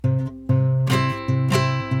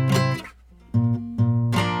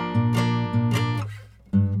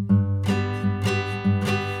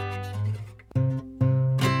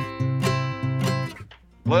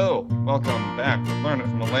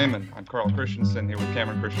Flame, and I'm Carl Christensen here with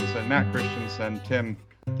Cameron Christensen, Matt Christensen, Tim,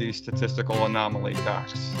 the statistical anomaly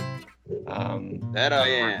Cox. That I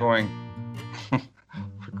am.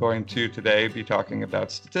 We're going to today be talking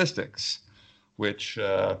about statistics, which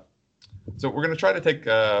so we're going to try to take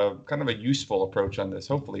kind of a useful approach on this.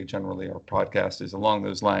 Hopefully, generally, our podcast is along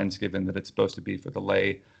those lines, given that it's supposed to be for the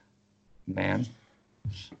lay man.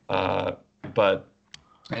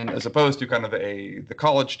 And as opposed to kind of the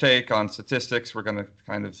college take on statistics, we're going to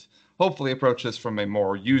kind of hopefully approach this from a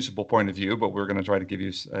more usable point of view, but we're going to try to give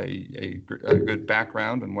you a good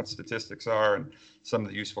background on what statistics are and some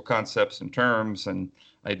of the useful concepts and terms and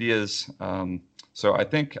ideas. So I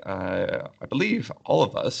think, I believe all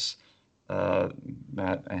of us,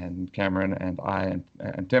 Matt and Cameron and I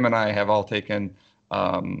and Tim and I have all taken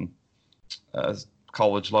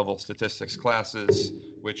college level statistics classes,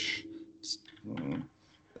 which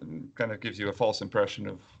kind of gives you a false impression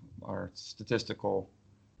of our statistical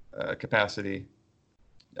capacity.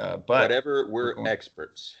 But whatever, we're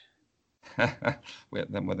experts.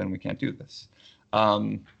 then we can't do this. Now,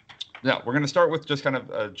 we're going to start with just kind of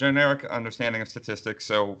a generic understanding of statistics.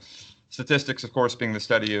 So statistics, of course, being the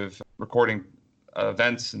study of recording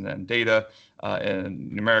events and then data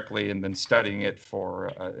and numerically, and then studying it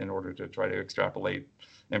in order to try to extrapolate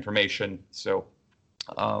information. So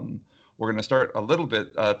we're going to start a little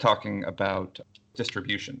bit talking about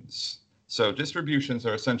distributions. So distributions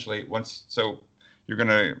are essentially so you're going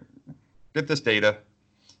to get this data.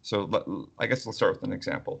 So I guess let's start with an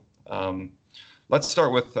example. Let's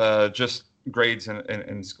start with just grades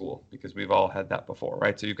in school, because we've all had that before,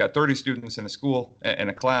 right? So you've got 30 students in a school, in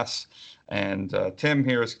a class, and Tim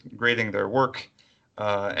here is grading their work.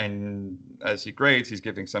 And as he grades, he's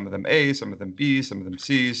giving some of them A's, some of them B's, some of them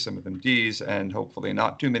C's, some of them D's, and hopefully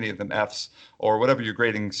not too many of them F's, or whatever your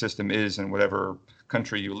grading system is in whatever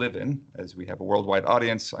country you live in. As we have a worldwide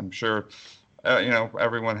audience, I'm sure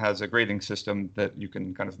everyone has a grading system that you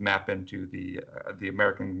can kind of map into the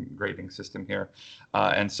American grading system here.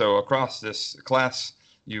 And so across this class,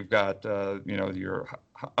 you've got your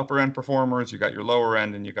upper end performers, you got your lower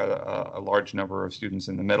end, and you got a large number of students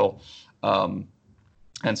in the middle.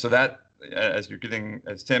 And so that, as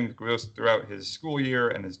Tim goes throughout his school year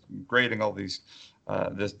and is grading all these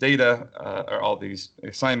this data or all these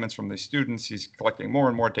assignments from these students, he's collecting more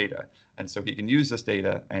and more data. And so he can use this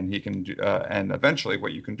data, and he can and eventually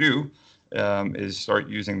what you can do is start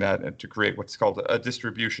using that to create what's called a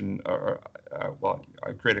distribution, or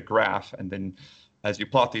create a graph. And then as you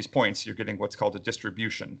plot these points, you're getting what's called a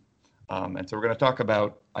distribution. And so we're going to talk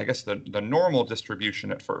about, I guess, the normal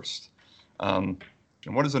distribution at first.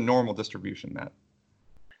 And what is a normal distribution, Matt?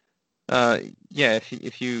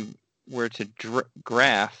 If you were to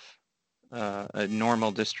graph a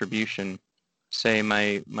normal distribution, say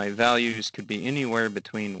my values could be anywhere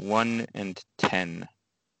between 1 and 10,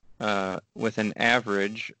 with an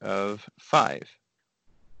average of 5,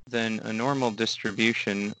 then a normal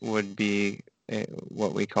distribution would be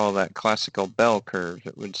what we call that classical bell curve.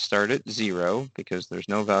 It would start at 0, because there's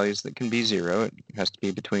no values that can be 0. It has to be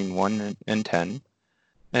between 1 and 10.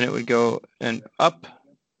 And it would go up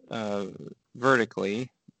vertically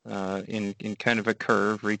in kind of a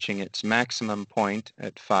curve, reaching its maximum point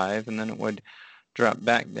at 5, and then it would drop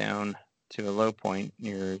back down to a low point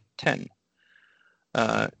near 10.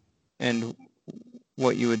 And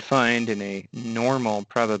what you would find in a normal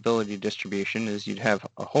probability distribution is you'd have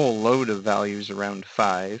a whole load of values around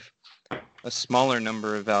 5, a smaller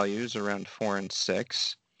number of values around 4 and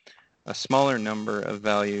 6, a smaller number of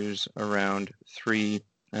values around 3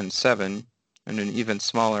 and 7, and an even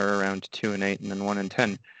smaller around 2 and 8, and then 1 and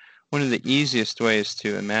 10. One of the easiest ways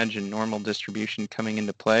to imagine normal distribution coming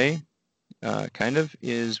into play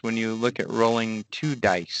is when you look at rolling 2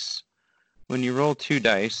 dice. When you roll 2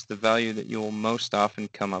 dice, the value that you will most often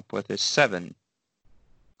come up with is 7.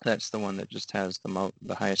 That's the one that just has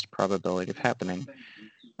the highest probability of happening.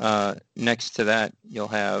 Next to that, you'll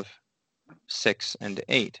have 6 and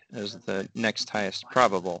 8 as the next highest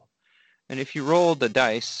probable. And if you rolled the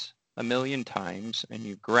dice 1,000,000 times and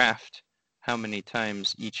you graphed how many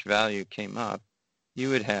times each value came up, you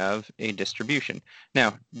would have a distribution.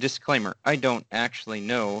 Now, disclaimer, I don't actually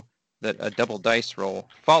know that a double dice roll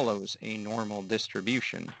follows a normal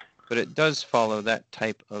distribution, but it does follow that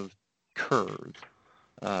type of curve,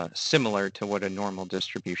 similar to what a normal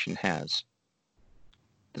distribution has.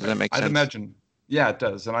 Does that make sense? I'd imagine, yeah, it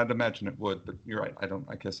does, and I'd imagine it would, but you're right.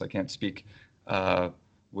 I guess I can't speak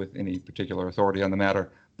with any particular authority on the matter.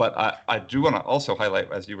 But I do want to also highlight,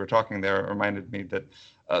 as you were talking there, it reminded me that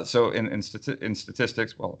so in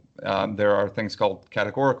statistics, there are things called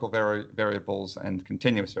categorical variables and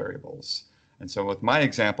continuous variables. And so with my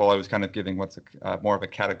example, I was kind of giving what's more of a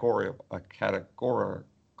categorical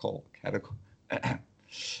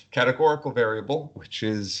variable, which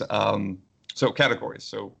is so categories.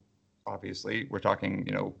 So obviously we're talking,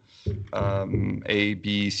 A,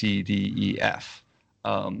 B, C, D, E, F.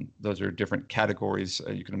 Those are different categories.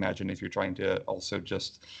 You can imagine if you're trying to also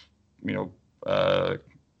just,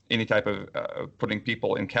 any type of putting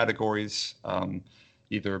people in categories,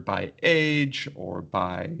 either by age or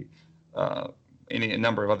by a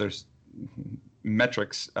number of other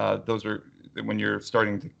metrics. Those are when you're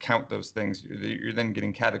starting to count those things, you're then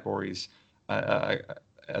getting categories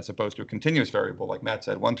as opposed to a continuous variable, like Matt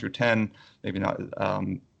said, 1 through 10, maybe not.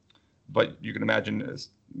 But you can imagine as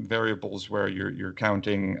variables where you're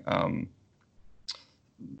counting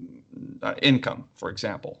income, for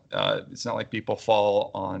example. It's not like people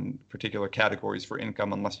fall on particular categories for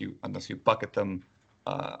income unless you bucket them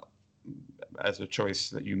as a choice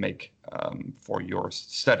that you make for your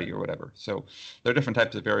study or whatever. So there are different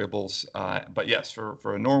types of variables. But yes,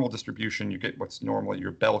 for a normal distribution, you get what's normally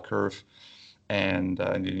your bell curve. And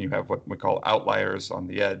then you have what we call outliers on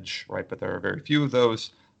the edge, right? But there are very few of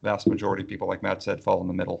those. Vast majority of people, like Matt said, fall in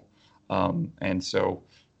the middle. And so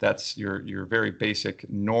that's your very basic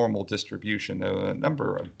normal distribution. There are a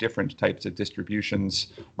number of different types of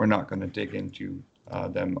distributions. We're not going to dig into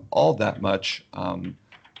them all that much.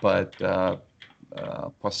 But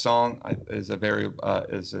Poisson is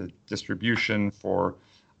a distribution for,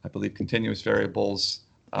 I believe, continuous variables.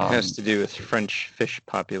 It has to do with French fish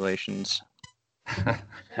populations.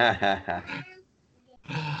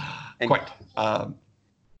 Quite.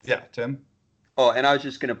 Yeah, Tim? Oh, and I was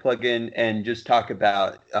just going to plug in and just talk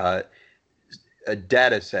about a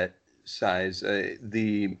data set size.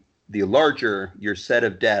 The larger your set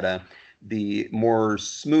of data, the more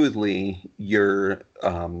smoothly your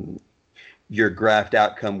graphed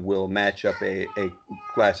outcome will match up a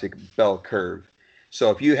classic bell curve. So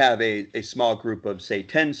if you have a small group of, say,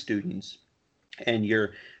 10 students, and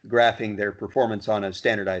you're graphing their performance on a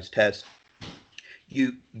standardized test,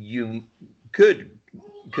 you could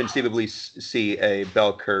conceivably see a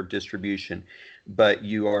bell curve distribution, but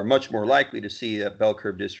you are much more likely to see a bell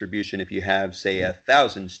curve distribution if you have, say,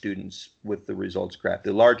 1,000 students with the results graph.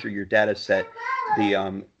 The larger your data set,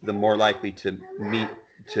 the more likely to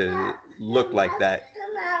look like that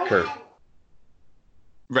curve.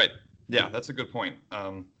 Right. Yeah, that's a good point.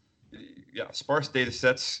 Sparse data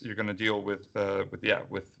sets, you're going to deal with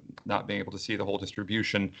not being able to see the whole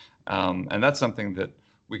distribution, and that's something that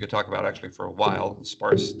we could talk about actually for a while.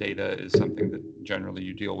 Sparse data is something that generally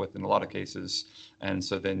you deal with in a lot of cases, and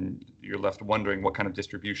so then you're left wondering what kind of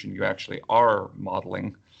distribution you actually are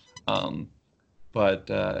modeling. But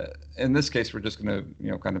in this case, we're just going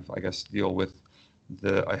to kind of, I guess, deal with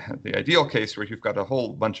the ideal case where you've got a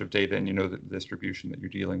whole bunch of data and you know the distribution that you're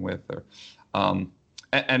dealing with.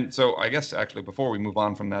 And so I guess actually before we move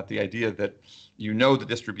on from that, the idea that the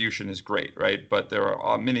distribution is great, right? But there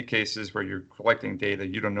are many cases where you're collecting data,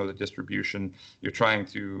 you don't know the distribution, you're trying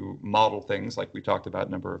to model things like we talked about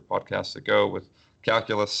a number of podcasts ago with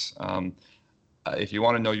calculus. If you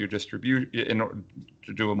want to know your distribution, in order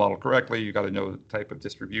to do a model correctly, you got to know the type of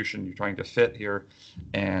distribution you're trying to fit here.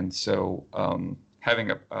 And so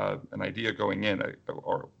having an idea going in,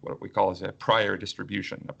 or what we call as a prior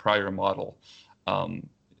distribution, a prior model,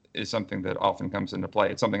 is something that often comes into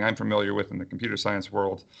play. It's something I'm familiar with in the computer science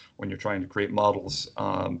world when you're trying to create models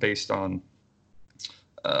based on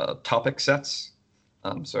topic sets.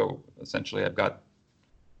 So essentially I've got,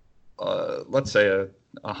 let's say,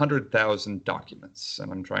 100,000 documents,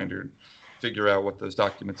 and I'm trying to figure out what those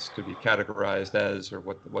documents could be categorized as, or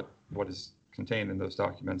what is contained in those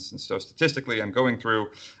documents. And so statistically, I'm going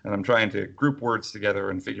through and I'm trying to group words together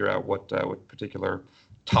and figure out what particular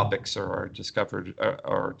topics are discovered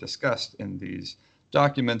or discussed in these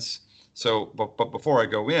documents. So, but before I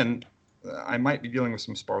go in, I might be dealing with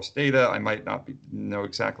some sparse data. I might not know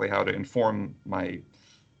exactly how to inform my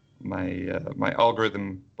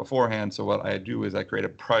algorithm beforehand. So what I do is I create a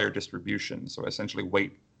prior distribution. So I essentially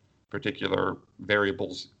weight particular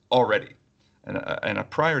variables already. And a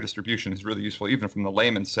prior distribution is really useful, even from the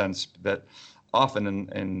layman's sense, that often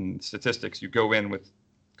in statistics, you go in with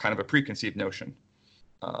kind of a preconceived notion,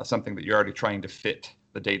 something that you're already trying to fit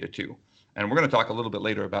the data to. And we're going to talk a little bit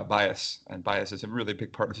later about bias, and bias is a really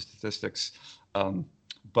big part of statistics.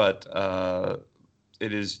 But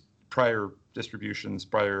it is prior distributions,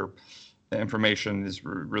 prior information is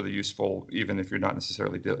really useful, even if you're not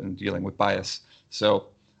necessarily dealing with bias. So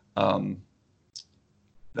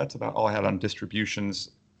that's about all I had on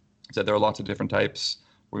distributions. So there are lots of different types,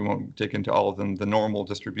 We won't dig into all of them. The normal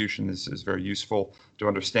distribution is very useful to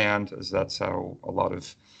understand, as that's how a lot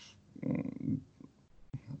of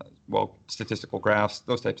statistical graphs,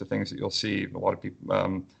 those types of things that you'll see a lot of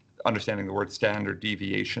people understanding the word standard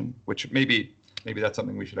deviation, which maybe that's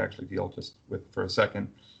something we should actually deal just with for a second.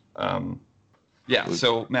 Yeah.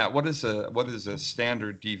 So Matt, what is a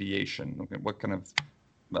standard deviation? What kind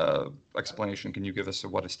of explanation can you give us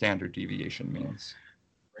of what a standard deviation means?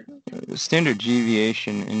 Standard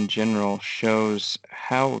deviation in general shows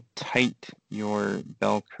how tight your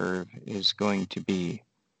bell curve is going to be.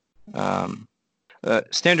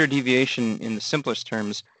 Standard deviation in the simplest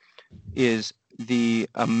terms is the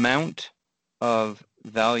amount of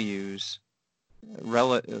values,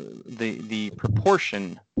 the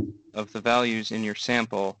proportion of the values in your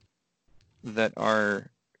sample that are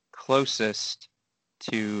closest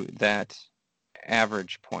to that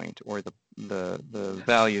average point, or the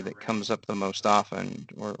value that comes up the most often,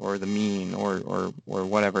 or the mean, or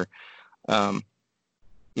whatever.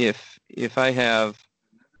 If I have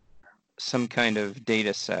some kind of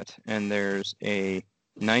data set and there's a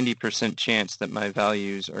 90% chance that my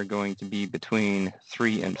values are going to be between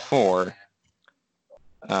 3 and 4,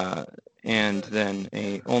 and then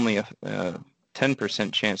only a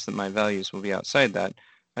 10% chance that my values will be outside that,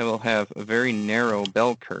 I will have a very narrow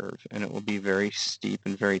bell curve, and it will be very steep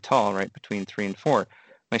and very tall, right between 3 and 4.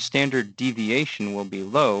 My standard deviation will be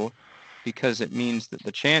low, because it means that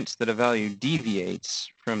the chance that a value deviates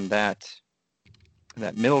from that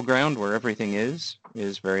middle ground where everything is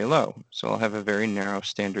very low. So I'll have a very narrow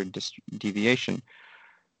standard deviation.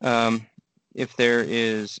 If there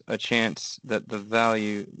is a chance that the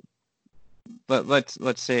value,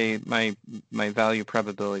 let's say my value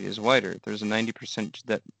probability is wider, there's a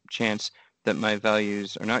 90% chance that my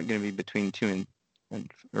values are not going to be between 2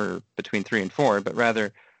 or between 3 and 4, but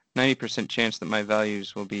rather 90% chance that my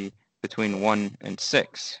values will be between 1 and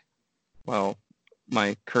 6. Well,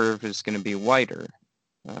 my curve is going to be wider,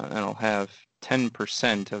 and I'll have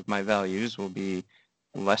 10% of my values will be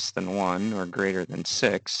less than 1 or greater than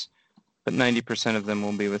 6, but 90% of them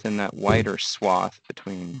will be within that wider swath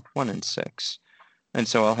between 1 and 6. And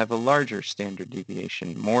so I'll have a larger standard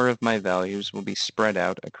deviation. More of my values will be spread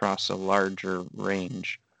out across a larger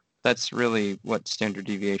range. That's really what standard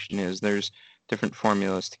deviation is. There's different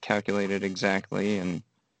formulas to calculate it exactly and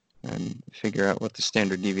figure out what the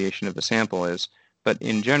standard deviation of the sample is. But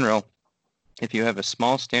in general, if you have a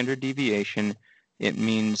small standard deviation, it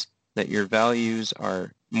means that your values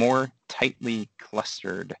are more tightly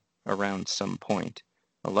clustered around some point.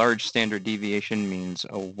 A large standard deviation means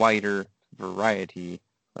a wider variety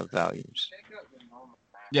of values.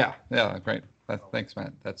 Yeah, great. Thanks,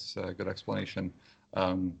 Matt. That's a good explanation.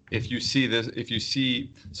 If you see this,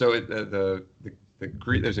 so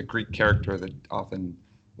there's a Greek character that often,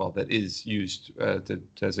 that is used to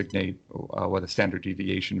designate what a standard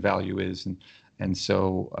deviation value is, and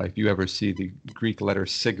so if you ever see the Greek letter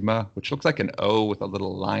sigma, which looks like an O with a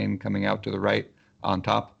little line coming out to the right on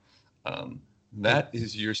top, that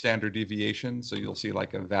is your standard deviation. So you'll see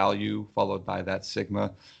like a value followed by that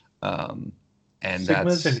sigma, and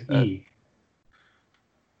Sigma's that's an E.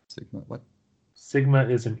 Sigma what? Sigma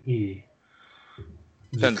is an E.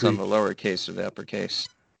 Depends on the lowercase or the uppercase.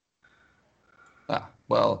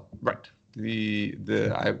 Well, right.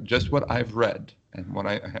 Just what I've read and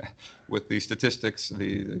with the statistics,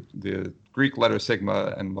 the Greek letter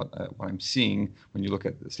sigma, and what I'm seeing when you look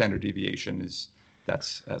at the standard deviation is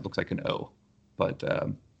looks like an O, but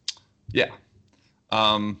yeah.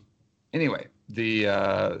 Anyway,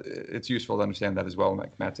 it's useful to understand that as well.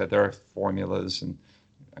 Like Matt said, there are formulas, and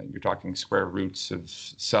you're talking square roots of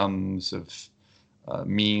sums of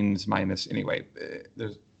means minus. Anyway,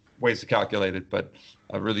 there's ways to calculate it, but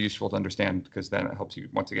really useful to understand, because then it helps you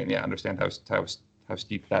once again, understand how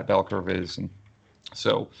steep that bell curve is. And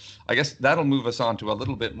so I guess that'll move us on to a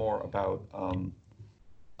little bit more about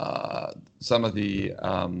some of the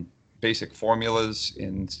basic formulas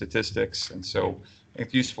in statistics. And so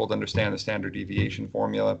it's useful to understand the standard deviation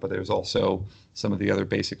formula, but there's also some of the other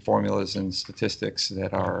basic formulas in statistics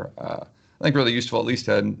that are, I think, really useful, at least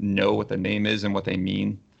to know what the name is and what they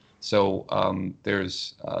mean. So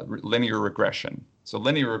there's linear regression. So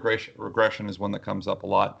linear regression is one that comes up a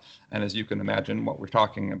lot. And as you can imagine, what we're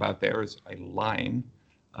talking about there is a line.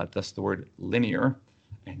 That's the word linear.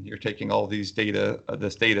 And you're taking all these data,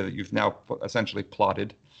 this data that you've now essentially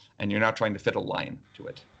plotted, and you're now trying to fit a line to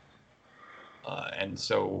it. And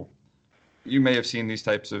so you may have seen these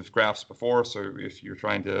types of graphs before. So if you're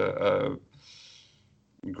trying to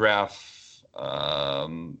graph,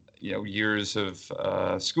 years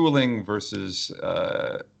of schooling versus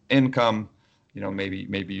income,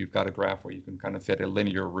 maybe you've got a graph where you can kind of fit a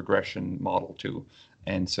linear regression model to.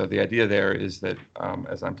 And so the idea there is that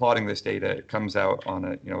as I'm plotting this data, it comes out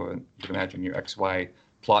on you can imagine your XY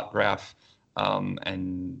plot graph,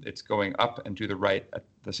 and it's going up and to the right at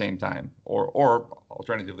the same time. Or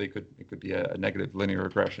alternatively, it could be a negative linear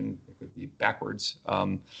regression. It could be backwards,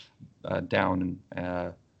 down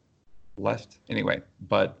and left. Anyway,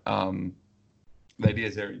 but the idea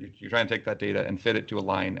is there you try and take that data and fit it to a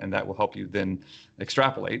line, and that will help you then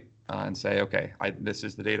extrapolate and say, okay, this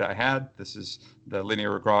is the data I had. This is the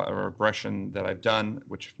linear regression that I've done,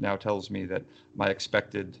 which now tells me that my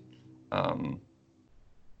expected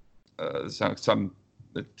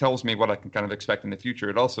it tells me what I can kind of expect in the future.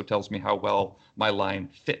 It also tells me how well my line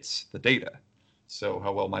fits the data, so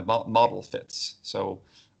how well my model fits. So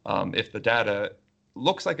if the data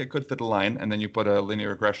looks like it could fit a line, and then you put a linear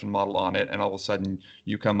regression model on it, and all of a sudden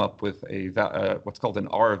you come up with what's called an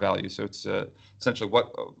R value. So it's essentially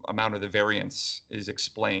what amount of the variance is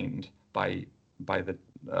explained by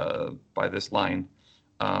this line.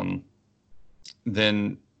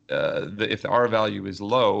 Then if the R value is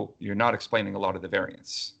low, you're not explaining a lot of the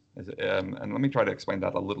variance. And let me try to explain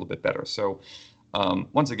that a little bit better. So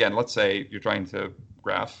once again, let's say you're trying to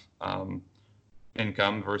graph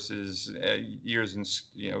income versus years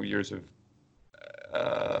of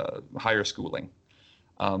higher schooling.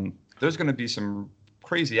 There's going to be some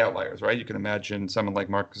crazy outliers, right? You can imagine someone like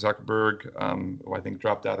Mark Zuckerberg, who I think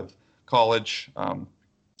dropped out of college.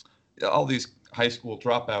 All these high school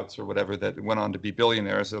dropouts or whatever that went on to be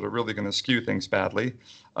billionaires that are really going to skew things badly.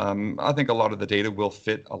 I think a lot of the data will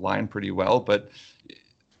fit a line pretty well, but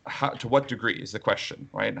to what degree is the question,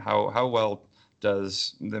 right? How well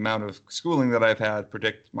does the amount of schooling that I've had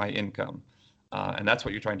predict my income? And that's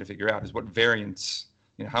what you're trying to figure out, is what variance,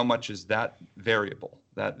 how much is that variable,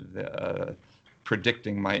 that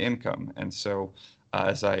predicting my income? And so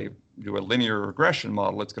as I do a linear regression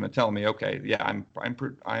model, it's going to tell me, okay, yeah,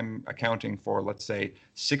 I'm accounting for, let's say,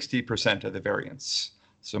 60% of the variance.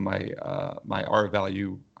 So my R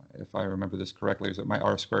value, if I remember this correctly, is that my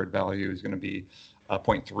R squared value is going to be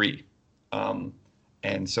 0.3.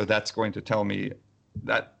 And so that's going to tell me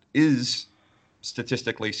that is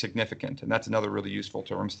statistically significant. And that's another really useful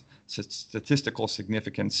term. Statistical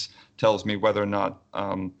significance tells me whether or not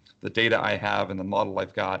the data I have and the model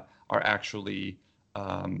I've got are actually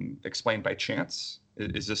explained by chance.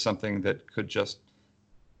 Is this something that could just,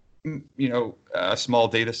 a small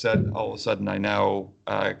data set, all of a sudden I now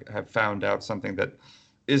have found out something that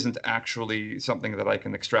isn't actually something that I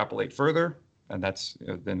can extrapolate further, and that's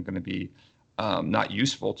then going to be not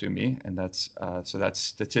useful to me, and that's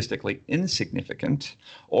statistically insignificant?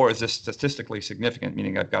 Or is this statistically significant,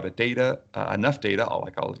 meaning I've got enough data,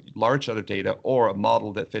 like a large set of data, or a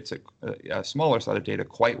model that fits a smaller set of data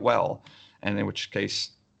quite well, and in which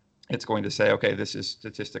case it's going to say, okay, this is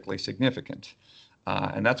statistically significant.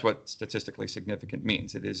 And that's what statistically significant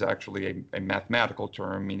means. It is actually a mathematical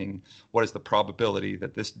term, meaning what is the probability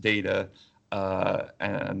that this data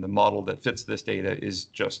and the model that fits this data is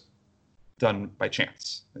just done by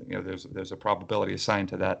chance. There's a probability assigned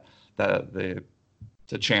to that, the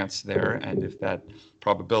chance there, and if that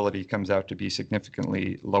probability comes out to be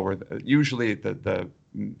significantly lower, usually the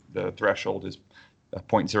threshold is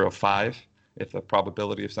 0.05. If the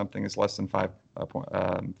probability of something is less than 5%,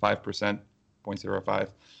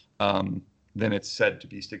 0.05, then it's said to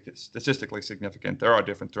be statistically significant. There are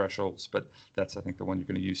different thresholds, but that's, I think, the one you're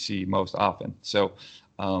going to see most often. So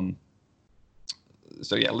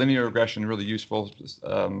yeah, linear regression, really useful.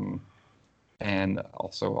 And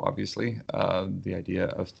also, obviously, the idea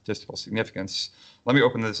of statistical significance. Let me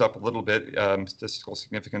open this up a little bit. Statistical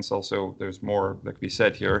significance also, there's more that could be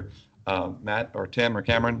said here. Matt or Tim or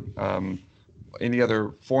Cameron, any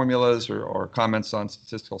other formulas or comments on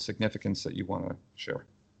statistical significance that you want to share?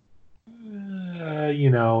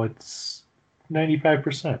 It's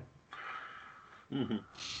 95%. Mm-hmm.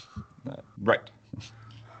 Right.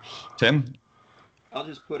 Tim? I'll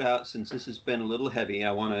just put out, since this has been a little heavy,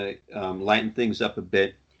 I want to lighten things up a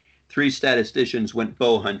bit. 3 statisticians went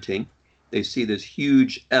bow hunting. They see this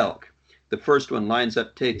huge elk. The first one lines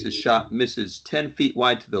up, takes a shot, misses 10 feet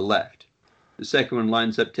wide to the left. The second one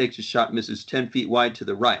lines up, takes a shot, misses 10 feet wide to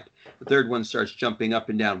the right. The third one starts jumping up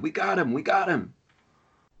and down. We got him! We got him!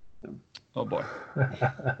 Oh, boy.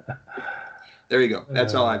 There you go.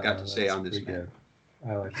 That's all I've got to say on this. Good.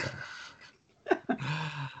 I like that.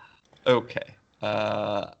 Okay.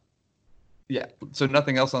 Yeah. So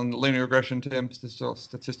nothing else on linear regression, Tim?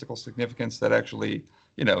 Statistical significance that actually,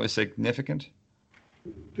 is significant?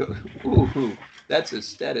 Ooh, that's a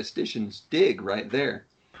statistician's dig right there.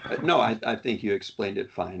 No, I think you explained it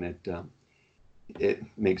fine. it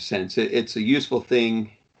makes sense. It's a useful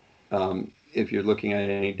thing if you're looking at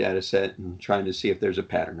any data set and trying to see if there's a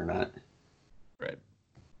pattern or not. Right.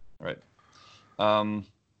 Right.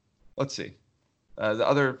 Let's see. The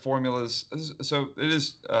other formulas. So it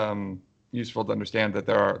is useful to understand that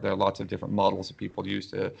there are lots of different models that people use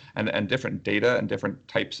to, and different data and different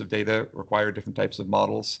types of data require different types of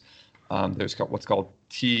models. There's what's called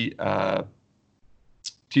t-tests.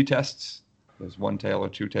 There's one tail or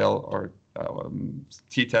two tail or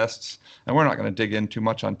t-tests, and we're not going to dig in too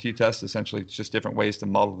much on t-tests. Essentially, it's just different ways to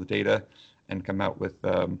model the data and come out with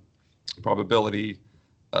probability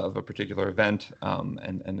of a particular event,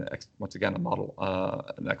 and once again, a model,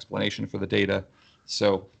 an explanation for the data.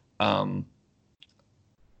 So You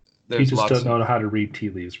there's just lots don't know how to read tea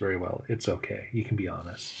leaves very well. It's okay. You can be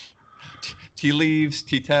honest. tea leaves,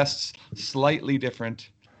 t-tests, slightly different.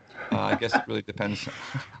 I guess it really depends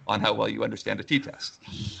on how well you understand a t-test.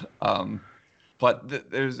 But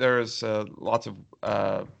there's lots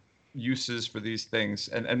of uses for these things,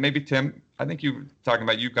 and maybe Tim, I think you talking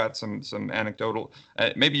about you've got some anecdotal.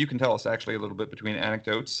 Maybe you can tell us actually a little bit between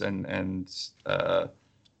anecdotes and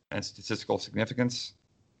statistical significance.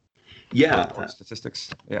 Yeah, or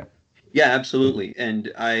statistics. Yeah. yeah, absolutely.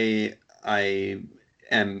 And I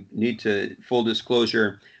need to full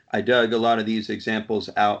disclosure. I dug a lot of these examples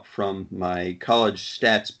out from my college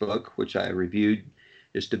stats book, which I reviewed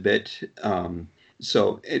just a bit.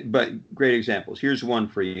 But great examples. Here's one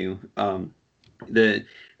for you.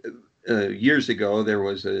 Years ago, there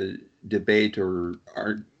was a debate or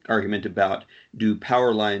argument about, do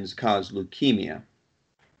power lines cause leukemia?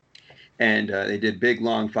 And they did big,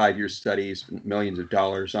 long 5-year studies, millions of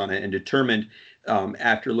dollars on it, and determined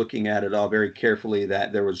after looking at it all very carefully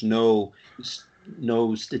that there was no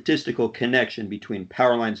statistical connection between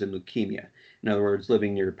power lines and leukemia. In other words,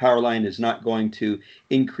 living near a power line is not going to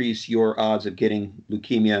increase your odds of getting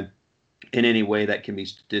leukemia in any way that can be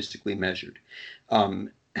statistically measured.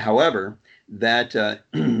 However, that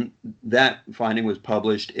that finding was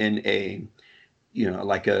published in a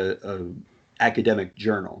academic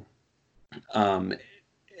journal, but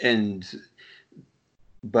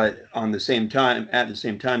at the same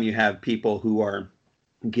time, you have people who are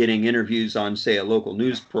getting interviews on, say, a local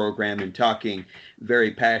news program and talking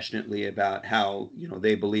very passionately about how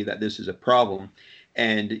they believe that this is a problem.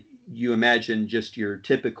 And you imagine just your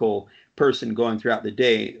typical person going throughout the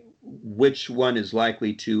day, which one is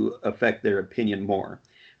likely to affect their opinion more?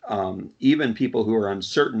 Even people who are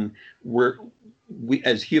uncertain, we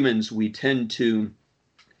as humans, we tend to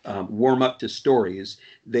warm up to stories.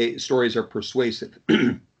 Stories are persuasive.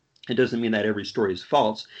 It doesn't mean that every story is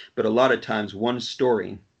false, but a lot of times one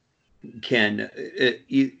story can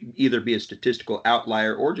either be a statistical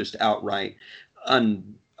outlier or just outright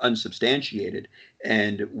unsubstantiated.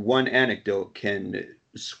 And one anecdote can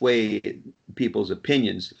sway people's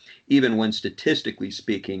opinions, even when statistically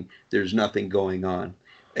speaking, there's nothing going on.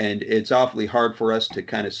 And it's awfully hard for us to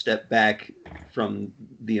kind of step back from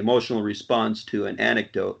the emotional response to an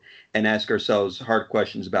anecdote and ask ourselves hard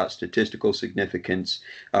questions about statistical significance,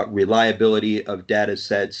 reliability of data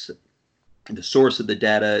sets, the source of the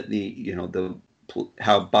data,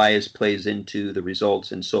 how bias plays into the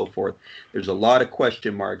results, and so forth. There's a lot of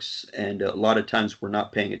question marks, and a lot of times we're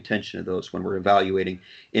not paying attention to those when we're evaluating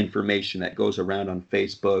information that goes around on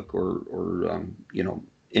Facebook or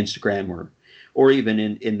Instagram or even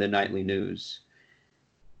in the nightly news.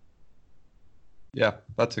 Yeah,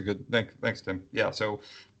 that's a good. Thanks, Tim. Yeah, so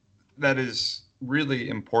that is really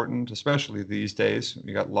important, especially these days.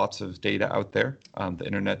 We got lots of data out there. The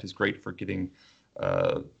internet is great for being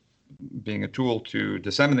a tool to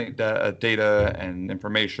disseminate data and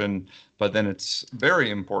information, but then it's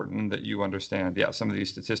very important that you understand, some of these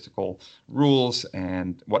statistical rules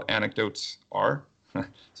and what anecdotes are.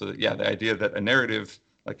 So that, the idea that a narrative,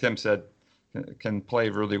 like Tim said, can play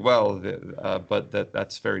really well, but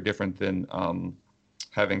that's very different than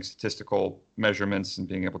having statistical measurements and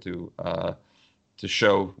being able to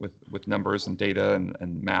show with numbers and data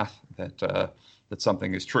and math that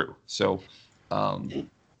something is true. So, and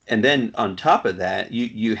then on top of that,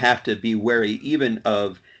 you have to be wary even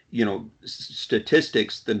of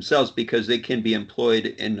statistics themselves, because they can be employed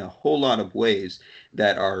in a whole lot of ways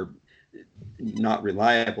that are not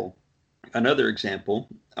reliable. Another example.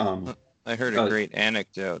 I heard a great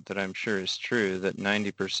anecdote that I'm sure is true, that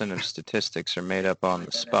 90% of statistics are made up on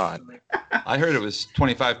the spot. I heard it was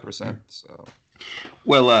 25%. So,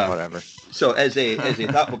 well, whatever. So as a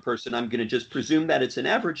thoughtful person, I'm going to just presume that it's an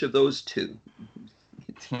average of those two.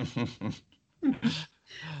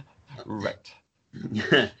 Right.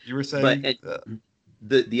 You were saying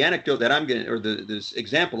the anecdote that I'm going to, or this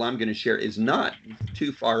example I'm going to share is not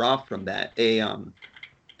too far off from that.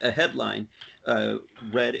 A headline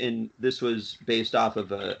read in, this was based off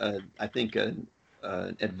of I think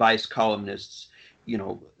advice columnist's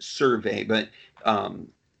survey, but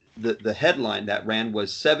the headline that ran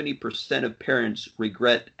was 70% of parents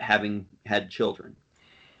regret having had children,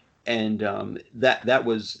 and that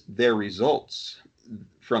was their results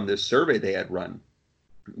from this survey they had run.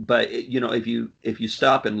 But if you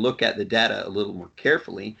stop and look at the data a little more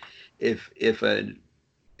carefully, if an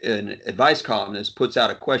advice columnist puts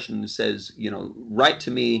out a question and says, write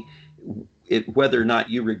to me whether or not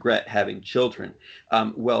you regret having children,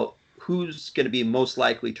 well, who's going to be most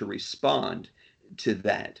likely to respond to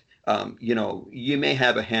that? You may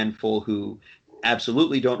have a handful who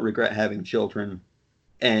absolutely don't regret having children,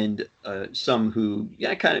 and some who,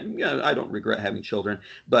 I don't regret having children.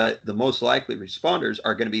 But the most likely responders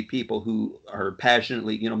are going to be people who are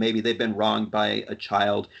passionately, maybe they've been wronged by a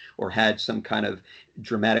child or had some kind of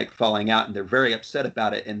dramatic falling out, and they're very upset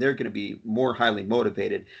about it, and they're going to be more highly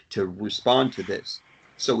motivated to respond to this.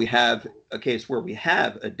 So we have a case where we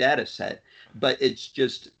have a data set, but it's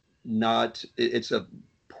just not, it's a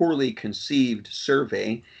poorly conceived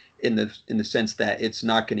survey in the sense that it's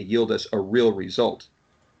not going to yield us a real result.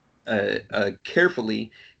 A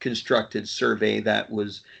carefully constructed survey that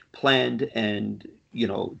was planned and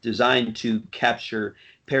designed to capture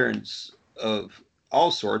parents of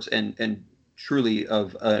all sorts and truly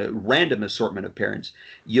of a random assortment of parents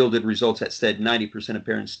yielded results that said 90% of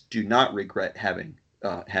parents do not regret having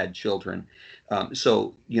had children.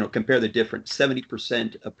 So compare the difference.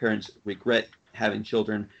 70% of parents regret having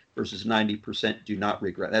children versus 90% do not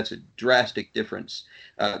regret. That's a drastic difference.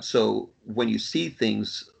 So when you see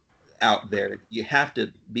things out there, you have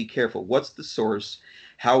to be careful. What's the source?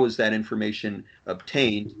 How is that information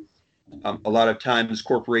obtained? A lot of times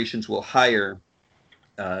corporations will hire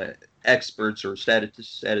experts or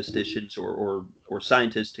statisticians or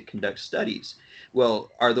scientists to conduct studies. Well,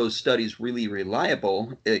 are those studies really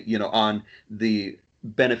reliable, on the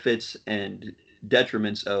benefits and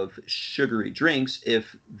detriments of sugary drinks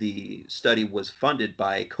if the study was funded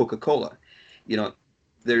by Coca-Cola?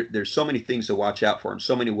 There's so many things to watch out for, in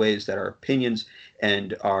so many ways that our opinions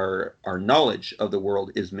and our knowledge of the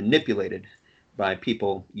world is manipulated by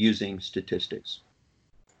people using statistics.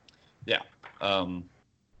 Yeah,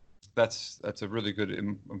 that's a really good,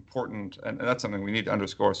 important, and that's something we need to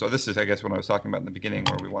underscore. So this is, I guess, what I was talking about in the beginning,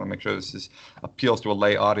 where we want to make sure this appeals to a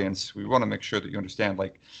lay audience. We want to make sure that you understand,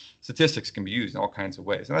 statistics can be used in all kinds of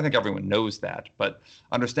ways, and I think everyone knows that. But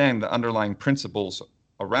understanding the underlying principles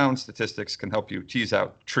around statistics can help you tease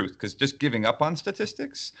out truth, because just giving up on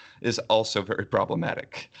statistics is also very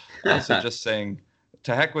problematic. So just saying,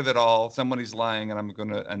 to heck with it all, somebody's lying, and I'm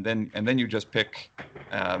gonna, and then you just pick,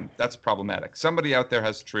 that's problematic. Somebody out there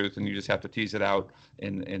has truth, and you just have to tease it out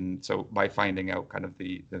so by finding out kind of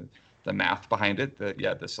the math behind it,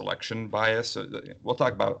 the selection bias. So we'll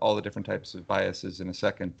talk about all the different types of biases in a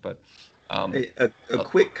second, but a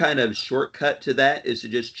quick kind of shortcut to that is to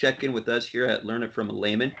just check in with us here at Learn It From a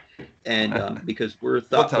Layman, and because we're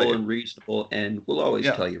thoughtful and reasonable, and we'll always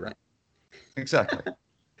tell you right. Exactly.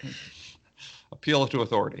 Appeal to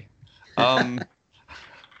authority. There's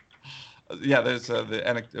the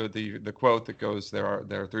anecdote, the quote that goes, there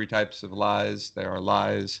are three types of lies. There are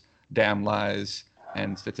lies, damn lies,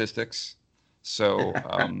 and statistics. So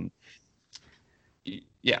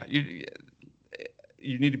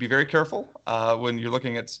you need to be very careful when you're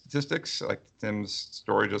looking at statistics, like Tim's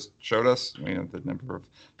story just showed us, the number of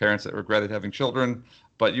parents that regretted having children.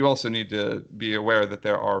 But you also need to be aware that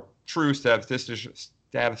there are true statisticians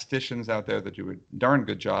out there that do a darn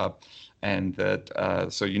good job, and that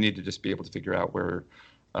so you need to just be able to figure out where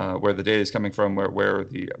the data is coming from, where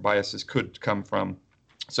the biases could come from.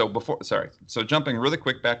 So jumping really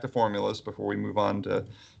quick back to formulas before we move on to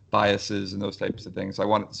biases and those types of things.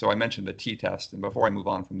 I mentioned the t-test, and before I move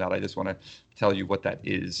on from that, I just want to tell you what that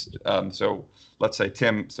is. So let's say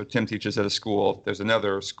Tim teaches at a school. There's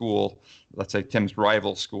another school, let's say Tim's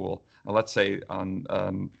rival school. Let's say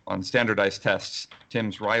on standardized tests,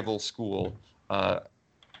 Tim's rival school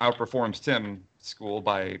outperforms Tim's school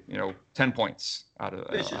by 10 points out of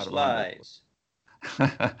Vicious lies.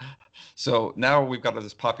 So now we've got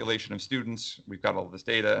this population of students, we've got all this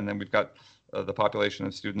data, and then we've got the population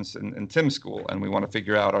of students in Tim's school, and we want to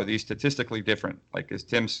figure out, are these statistically different? Like, is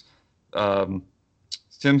Tim's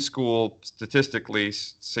school statistically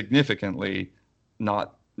significantly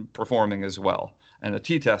not performing as well? And the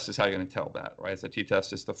t-test is how you're going to tell that, right? So the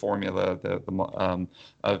t-test is the formula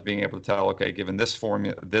of being able to tell, okay, given this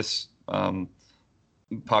formula, this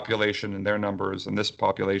population and their numbers and this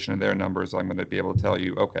population and their numbers, I'm going to be able to tell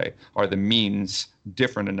you, okay, are the means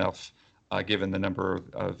different enough given the number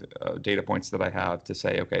of data points that I have to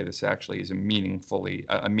say, okay, this actually is a meaningful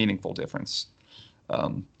difference.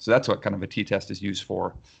 So that's what kind of a t-test is used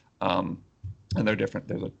for. And they're different.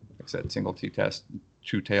 There's, like I said, single t-test,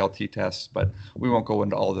 two-tail t-tests, but we won't go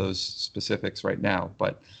into all those specifics right now.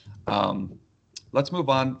 But let's move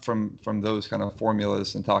on from those kind of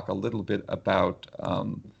formulas and talk a little bit about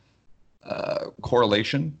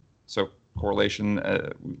correlation. So correlation,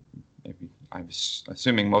 maybe I'm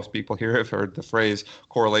assuming most people here have heard the phrase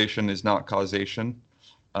correlation is not causation.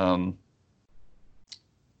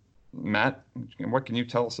 Matt, what can you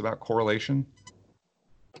tell us about correlation?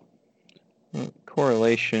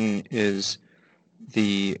 Correlation is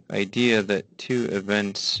the idea that two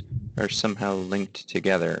events are somehow linked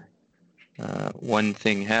together. One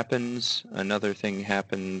thing happens, another thing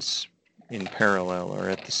happens in parallel or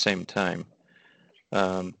at the same time.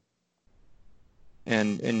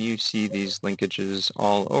 And you see these linkages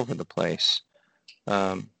all over the place.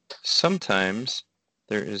 Sometimes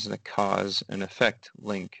there is a cause and effect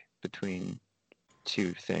link between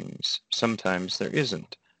two things. Sometimes there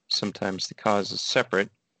isn't. Sometimes the cause is separate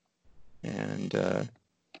and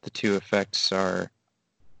the two effects are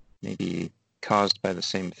maybe caused by the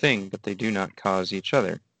same thing, but they do not cause each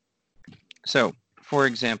other. So, for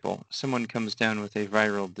example, someone comes down with a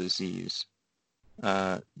viral disease.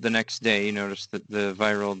 The next day, you notice that the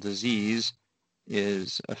viral disease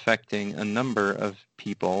is affecting a number of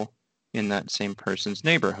people in that same person's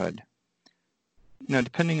neighborhood. Now,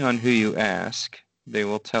 depending on who you ask, they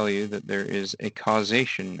will tell you that there is a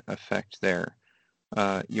causation effect there.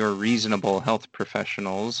 Your reasonable health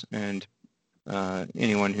professionals and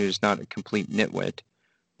anyone who's not a complete nitwit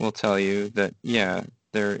will tell you that, yeah,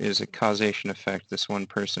 there is a causation effect. This one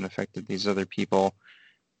person affected these other people,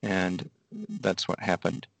 and that's what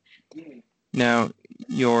happened. Now,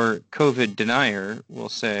 your COVID denier will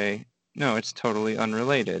say, no, it's totally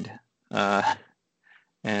unrelated,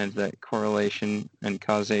 and that correlation and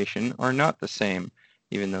causation are not the same,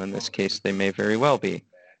 even though in this case they may very well be.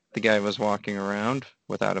 The guy was walking around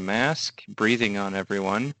without a mask, breathing on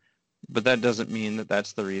everyone, but that doesn't mean that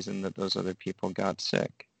that's the reason that those other people got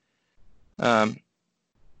sick.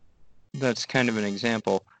 That's kind of an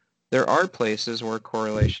example. There are places where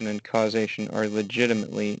correlation and causation are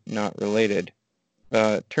legitimately not related.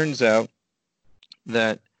 Turns out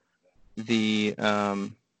that the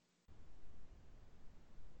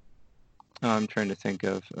I'm trying to think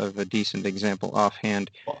of a decent example offhand.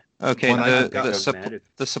 Okay,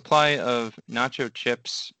 the supply of nacho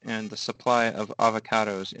chips and the supply of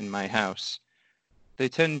avocados in my house, they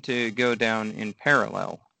tend to go down in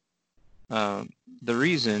parallel. The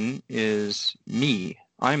reason is me.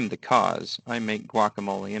 I'm the cause. I make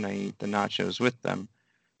guacamole and I eat the nachos with them.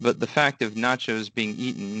 But the fact of nachos being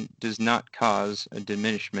eaten does not cause a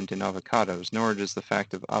diminishment in avocados, nor does the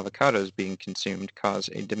fact of avocados being consumed cause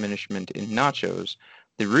a diminishment in nachos.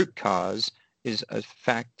 The root cause is a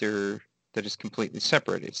factor that is completely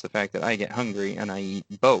separate. It's the fact that I get hungry and I eat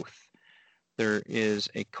both. There is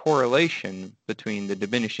a correlation between the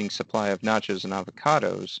diminishing supply of nachos and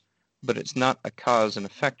avocados, but it's not a cause and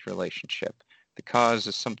effect relationship. The cause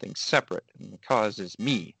is something separate, and the cause is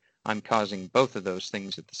me. I'm causing both of those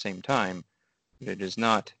things at the same time, but it is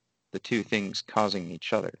not the two things causing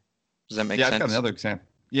each other. Does that make sense? Yeah, I've got another example.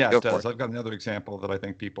 Yeah, it does. I've got another example that I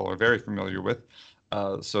think people are very familiar with.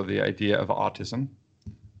 So the idea of autism,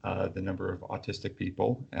 the number of autistic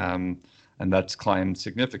people, and that's climbed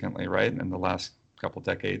significantly, right, in the last couple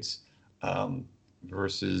decades,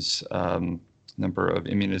 versus number of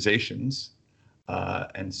immunizations.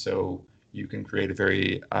 And so you can create a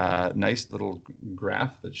very nice little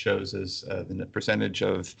graph that shows as the percentage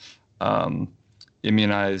of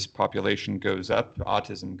immunized population goes up,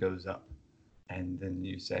 autism goes up. And then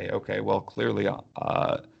you say, okay, well, clearly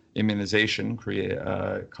immunization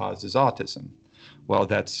causes autism. Well,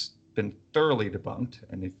 that's been thoroughly debunked.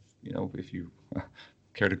 And if you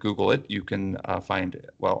care to Google it, you can find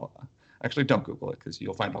it. Well, actually, don't Google it because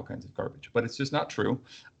you'll find all kinds of garbage. But it's just not true.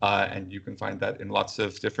 And you can find that in lots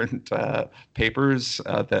of different papers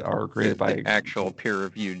that are created by actual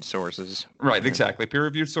peer-reviewed sources. Right, exactly.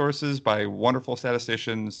 Peer-reviewed sources by wonderful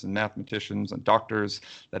statisticians and mathematicians and doctors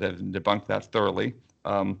that have debunked that thoroughly.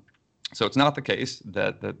 So it's not the case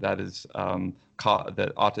that is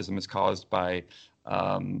that autism is caused by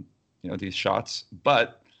these shots,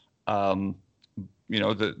 but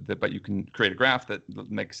but you can create a graph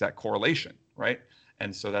that makes that correlation, right?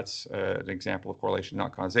 And so that's an example of correlation,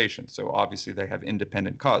 not causation. So obviously they have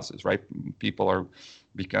independent causes, right? People are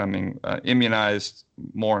becoming immunized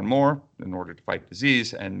more and more in order to fight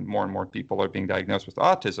disease, and more people are being diagnosed with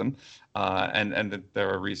autism. And that there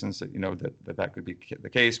are reasons that, that could be the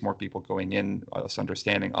case. More people going in, us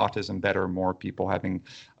understanding autism better, more people having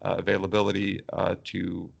availability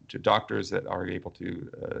to doctors that are able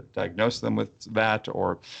to diagnose them with that,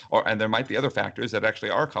 and there might be other factors that actually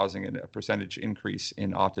are causing a percentage increase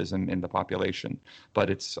in autism in the population. But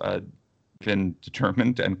it's been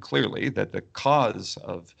determined and clearly that the cause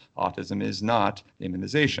of autism is not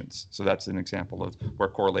immunizations. So that's an example of where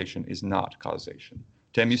correlation is not causation.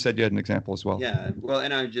 Tim, you said you had an example as well. Yeah, well,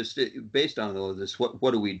 and I just, based on all of this, what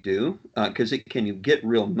do we do? Because can you get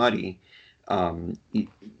real muddy?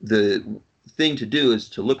 The thing to do is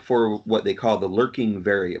to look for what they call the lurking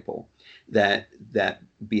variable, that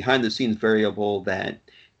behind the scenes variable that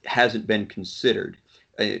hasn't been considered.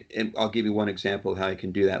 And I'll give you one example of how you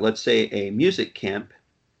can do that. Let's say a music camp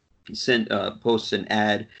posts an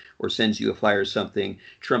ad or sends you a flyer or something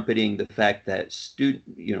trumpeting the fact that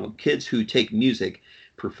kids who take music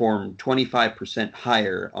perform 25%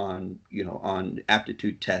 higher on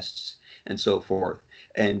aptitude tests and so forth.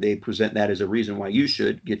 And they present that as a reason why you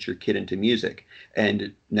should get your kid into music.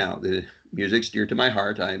 And now the music's dear to my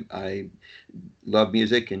heart. I love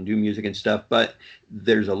music and do music and stuff, but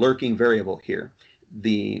there's a lurking variable here.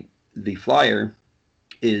 The flyer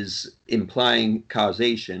is implying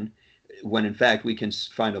causation when in fact we can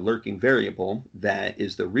find a lurking variable that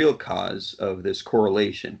is the real cause of this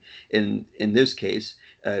correlation. In this case,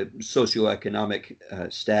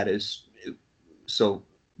 socioeconomic status. So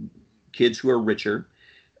kids who are richer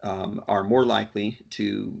are more likely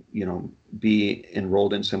to be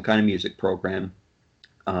enrolled in some kind of music program.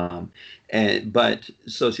 But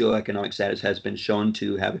socioeconomic status has been shown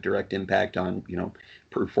to have a direct impact on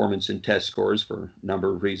performance and test scores for a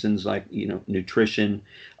number of reasons, like nutrition,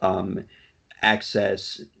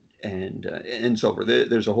 access, and so forth.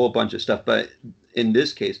 There's a whole bunch of stuff, but in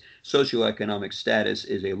this case, socioeconomic status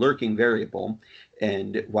is a lurking variable,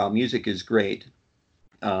 and while music is great,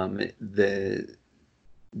 the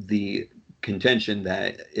contention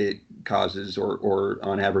that it causes or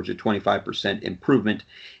on average a 25% improvement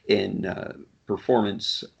in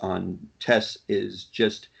performance on tests is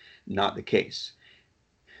just not the case.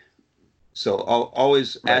 So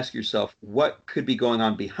always ask yourself what could be going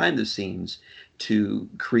on behind the scenes to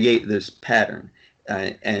create this pattern,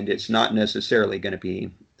 and it's not necessarily going to be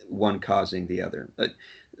one causing the other.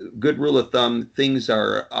 Good rule of thumb, things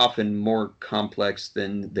are often more complex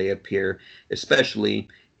than they appear, especially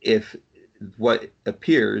if what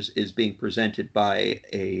appears is being presented by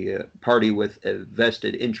a party with a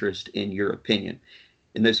vested interest in your opinion.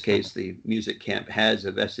 In this case, the music camp has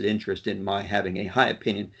a vested interest in my having a high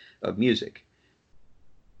opinion of music.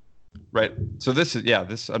 Right. So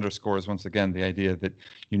this underscores once again the idea that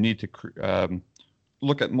you need to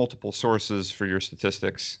look at multiple sources for your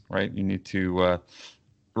statistics, right? You need to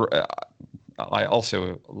I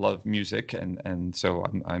also love music, and so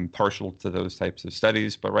I'm partial to those types of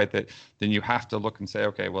studies. But then you have to look and say,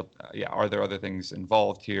 okay, well, are there other things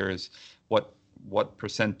involved here? Is what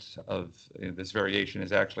percent of this variation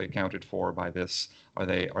is actually accounted for by this? Are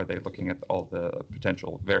they looking at all the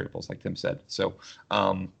potential variables, like Tim said? So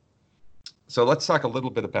so let's talk a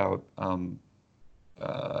little bit about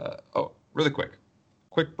really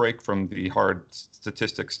quick break from the hard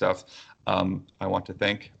statistics stuff. I want to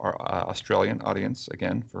thank our Australian audience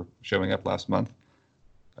again for showing up last month.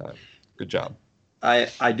 Good job.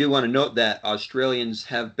 I do want to note that Australians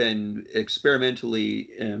have been experimentally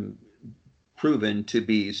proven to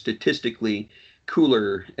be statistically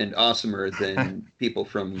cooler and awesomer than people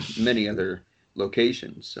from many other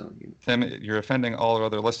locations. So, Tim, you're offending all our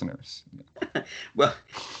other listeners. Well,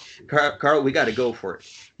 Carl, we got to go for it.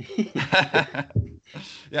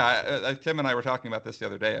 Yeah, Tim and I were talking about this the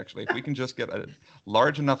other day, actually. If we can just get a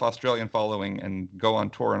large enough Australian following and go on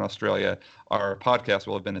tour in Australia, our podcast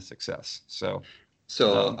will have been a success. So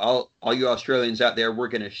all you Australians out there, we're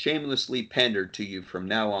going to shamelessly pander to you from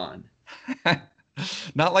now on.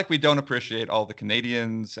 Not like we don't appreciate all the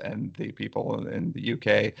Canadians and the people in the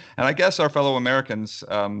UK. And I guess our fellow Americans,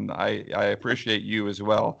 I appreciate you as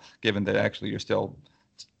well, given that actually you're still,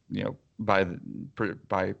 by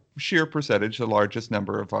sheer percentage, the largest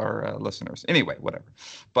number of our listeners. Anyway, whatever.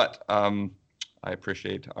 But I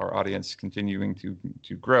appreciate our audience continuing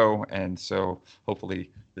to grow. And so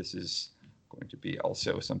hopefully this is going to be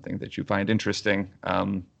also something that you find interesting.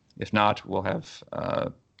 If not, we'll have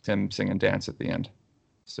Tim sing and dance at the end.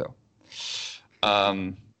 So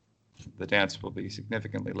the dance will be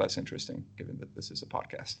significantly less interesting given that this is a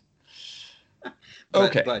podcast.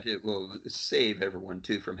 Okay. But it will save everyone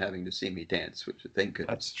too from having to see me dance, which thank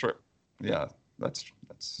goodness. That's true. Yeah, that's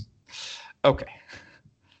okay.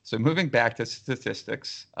 So moving back to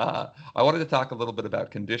statistics, I wanted to talk a little bit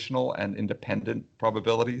about conditional and independent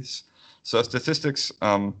probabilities. So statistics.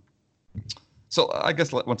 So I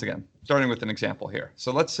guess once again, starting with an example here.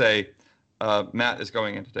 So let's say Matt is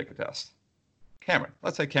going in to take a test. Cameron.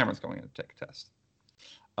 Let's say Cameron's going in to take a test.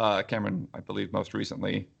 Cameron, I believe, most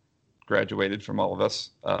recently graduated from all of us.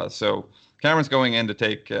 So Cameron's going in to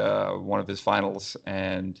take one of his finals,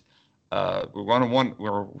 and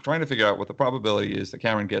we're trying to figure out what the probability is that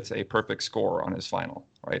Cameron gets a perfect score on his final,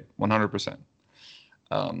 right? 100%.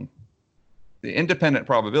 The independent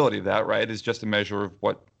probability of that, right, is just a measure of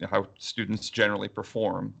how students generally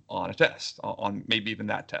perform on a test, on maybe even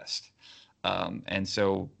that test. And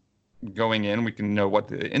so going in, we can know what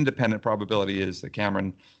the independent probability is that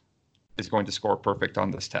Cameron is going to score perfect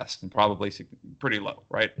on this test, and probably pretty low,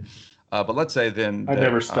 right? But let's say then I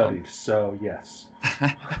never studied, so yes.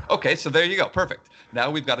 Okay, so there you go. Perfect.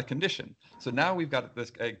 Now we've got a condition. So now we've got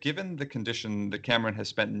this, given the condition that Cameron has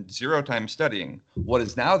spent 0 time studying, what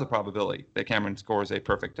is now the probability that Cameron scores a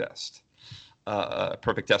perfect test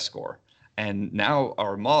score? And now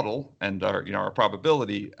our model and our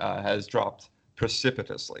probability has dropped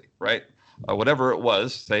precipitously, right? Whatever it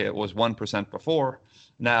was, say it was 1% before,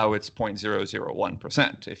 now it's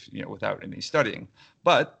 0.001% if without any studying.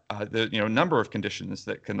 But the number of conditions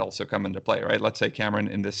that can also come into play, right? Let's say Cameron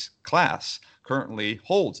in this class currently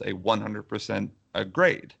holds a 100%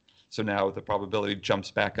 grade. So now the probability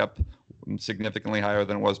jumps back up significantly higher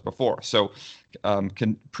than it was before. So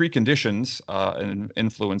preconditions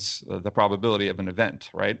influence the probability of an event,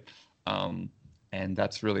 right? And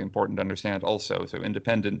that's really important to understand also. So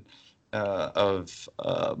independent of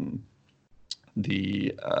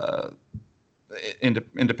the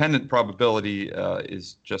independent probability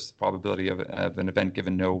is just the probability of an event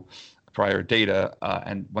given no prior data,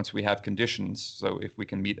 and once we have conditions, so if we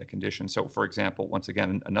can meet a condition. So for example, once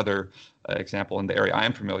again, another example in the area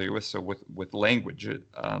I'm familiar with, so with language,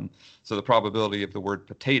 so the probability of the word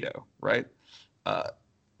potato, right?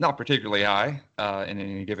 Not particularly high in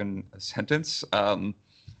any given sentence,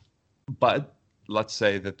 but let's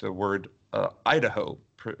say that the word Idaho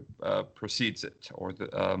precedes it,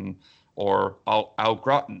 or au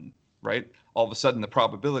gratin, right? All of a sudden, the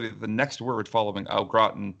probability that the next word following au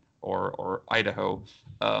gratin or Idaho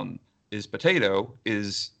is potato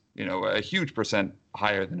is a huge percent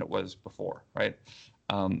higher than it was before, right?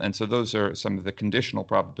 And so those are some of the conditional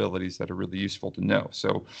probabilities that are really useful to know.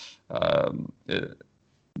 So an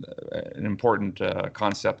important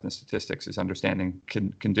concept in statistics is understanding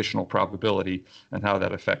conditional probability and how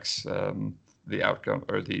that affects the outcome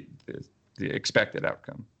or the expected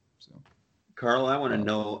outcome. So, Carl, I want to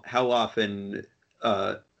know how often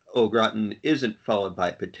au gratin isn't followed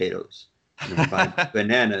by potatoes, by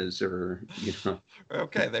bananas, or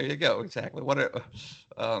Okay, there you go. Exactly.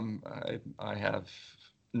 I have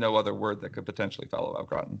no other word that could potentially follow au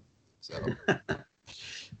gratin. So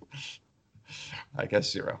I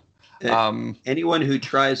guess 0. Anyone who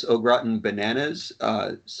tries au gratin bananas,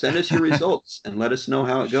 send us your results and let us know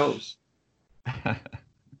how it goes.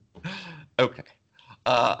 Okay.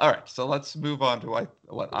 All right. So let's move on to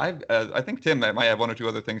I think Tim might have 1 or 2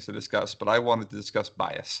 other things to discuss, but I wanted to discuss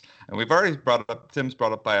bias. And we've already Tim's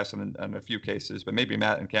brought up bias in a few cases, but maybe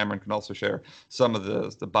Matt and Cameron can also share some of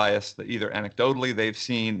the bias that either anecdotally they've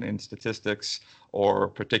seen in statistics or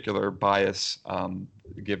particular bias,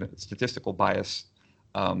 given statistical bias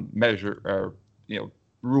measure or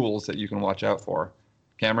rules that you can watch out for.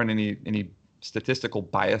 Cameron, any statistical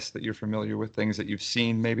bias that you're familiar with, things that you've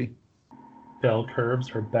seen maybe? Bell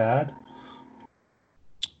curves are bad.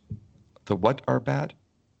 The what are bad?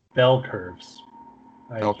 Bell curves.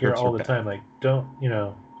 I Bell hear curves all are the bad. time, like,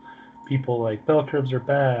 people like bell curves are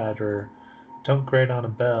bad, or don't grade on a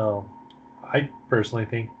bell. I personally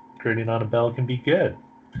think grading on a bell can be good,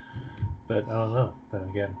 but I don't know. Then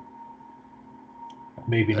again,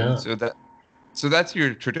 maybe not. So that's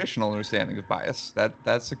your traditional understanding of bias.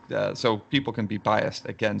 That's so people can be biased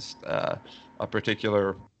against a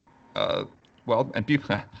particular. And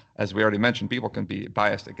people, as we already mentioned, people can be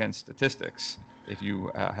biased against statistics if you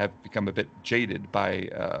have become a bit jaded by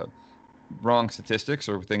wrong statistics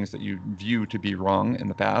or things that you view to be wrong in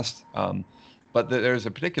the past. But there's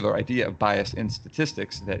a particular idea of bias in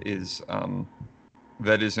statistics that is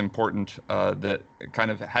important, that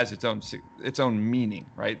kind of has its own meaning,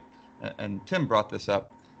 right? And Tim brought this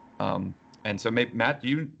up. And so, maybe, Matt,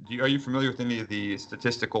 are you familiar with any of the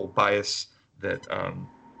statistical bias that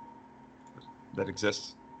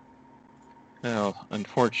exists? Well,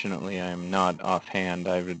 unfortunately, I'm not offhand.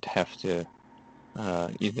 I would have to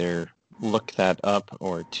either look that up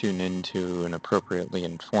or tune into an appropriately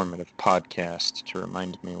informative podcast to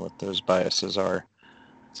remind me what those biases are.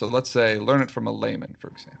 So let's say learn it from a layman, for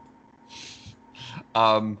example.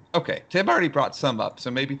 Okay, Tim already brought some up,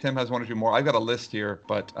 so maybe Tim has one or two more. I've got a list here,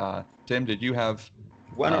 but Tim, did you have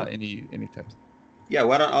Why don't any tips? Yeah,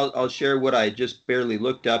 why don't I'll share what I just barely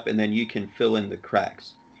looked up, and then you can fill in the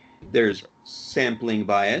cracks. There's sampling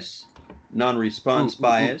bias, non-response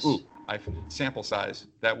bias. Sample size.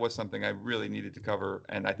 That was something I really needed to cover,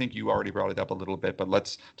 and I think you already brought it up a little bit. But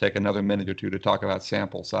let's take another minute or two to talk about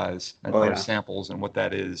sample size and Oh, or yeah. samples and what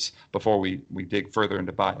that is before we dig further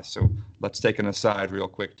into bias. So let's take an aside real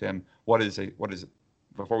quick, Tim. What is it?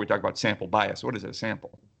 Before we talk about sample bias, what is a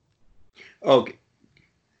sample? Okay.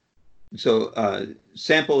 So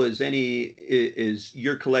sample is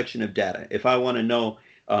your collection of data. If I want to know,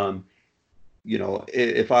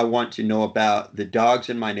 if I want to know about the dogs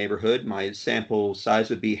in my neighborhood, my sample size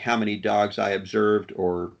would be how many dogs I observed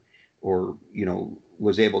or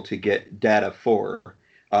was able to get data for.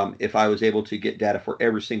 If I was able to get data for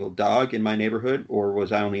every single dog in my neighborhood, or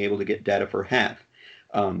was I only able to get data for half?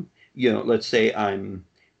 Let's say I'm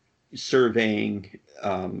surveying,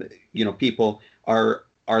 people. Are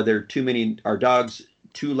dogs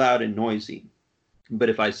too loud and noisy? But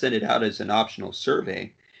if I send it out as an optional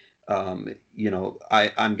survey, I'm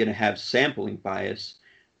going to have sampling bias.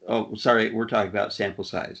 Oh, sorry, we're talking about sample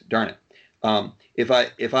size. Darn it. If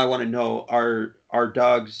I want to know, are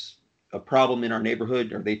dogs a problem in our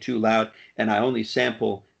neighborhood? Are they too loud? And I only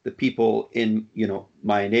sample the people in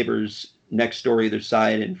my neighbors next door, either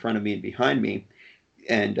side, in front of me and behind me,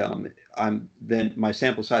 and then my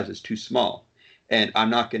sample size is too small, and I'm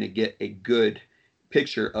not going to get a good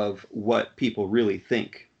picture of what people really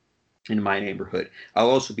think in my neighborhood. I'll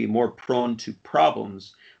also be more prone to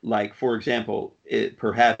problems, like, for example,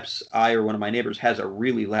 perhaps I or one of my neighbors has a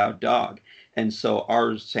really loud dog, and so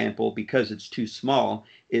our sample, because it's too small,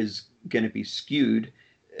 is going to be skewed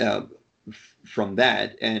from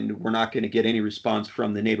that, and we're not going to get any response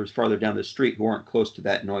from the neighbors farther down the street who aren't close to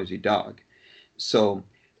that noisy dog. So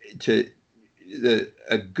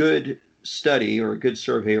a good study or a good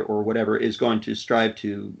survey or whatever is going to strive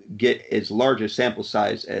to get as large a sample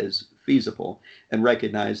size as feasible, and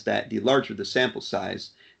recognize that the larger the sample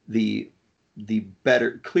size, the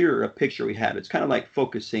better, clearer a picture we have. It's kind of like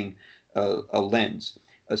focusing a lens.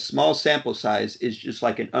 A small sample size is just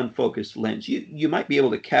like an unfocused lens. You might be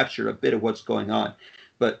able to capture a bit of what's going on,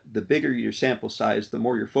 but the bigger your sample size, the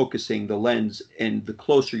more you're focusing the lens, and the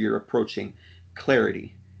closer you're approaching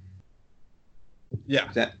clarity. Yeah,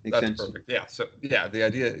 Does that make that's sense? perfect. Yeah. So yeah, the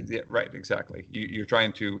idea, yeah, right, exactly. You're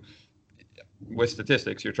trying to, with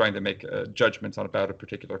statistics, you're trying to make judgments on about a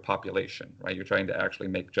particular population, right? You're trying to actually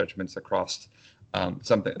make judgments across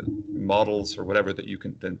something, models or whatever, that you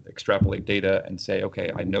can then extrapolate data and say,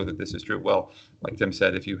 okay, I know that this is true. Well, like Tim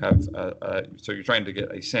said, if you have, so you're trying to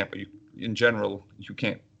get a sample. In general, you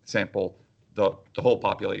can't sample the whole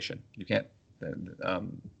population. You can't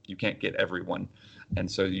get everyone,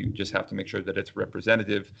 and so you just have to make sure that it's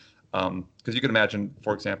representative. Because you can imagine,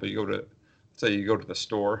 for example, you go to the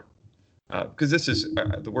store. Because this is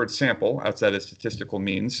the word sample outside of statistical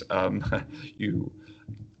means.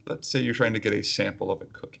 Let's say you're trying to get a sample of a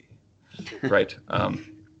cookie, right?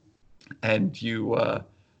 But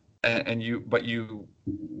you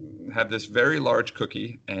have this very large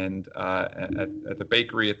cookie, and at the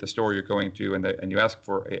bakery at the store you're going to, and you ask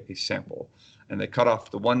for a sample, and they cut off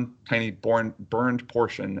the one tiny burned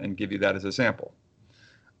portion and give you that as a sample.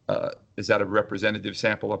 Is that a representative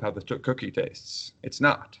sample of how the cookie tastes? It's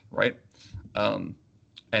not, right?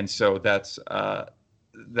 And so that's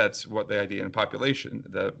what the idea in population,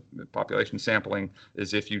 the population sampling,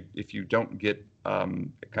 is if you don't get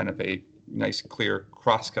kind of a nice clear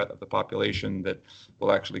crosscut of the population that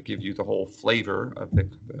will actually give you the whole flavor of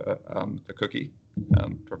the cookie,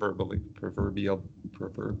 proverbially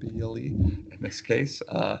in this case,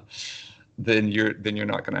 then you're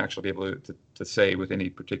not going to actually be able to say with any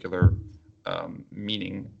particular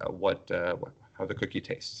meaning how the cookie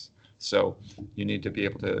tastes. So you need to be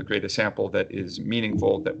able to create a sample that is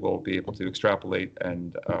meaningful, that will be able to extrapolate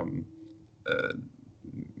and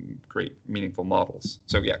create meaningful models.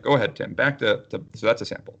 So yeah, go ahead, Tim. So that's a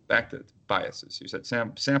sample. Back to biases. You said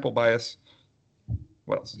sample bias.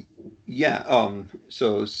 What else? Yeah.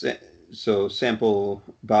 So sample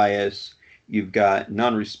bias. You've got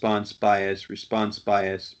non-response bias, response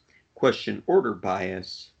bias, question order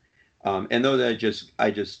bias, and those I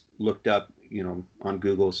just looked up, on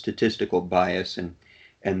Google, statistical bias,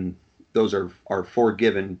 and those are four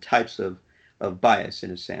given types of of bias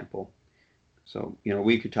in a sample. So,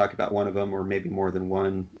 we could talk about one of them or maybe more than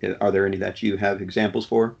one. Are there any that you have examples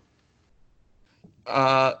for?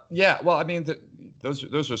 Yeah, well, I mean,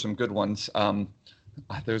 those are some good ones.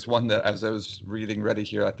 There's one that, as I was ready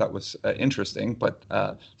here, I thought was interesting, but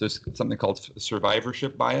there's something called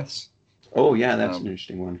survivorship bias. Oh, yeah, that's an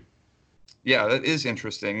interesting one. Yeah, that is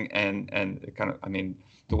interesting, and it kind of, I mean,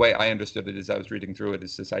 the way I understood it as I was reading through it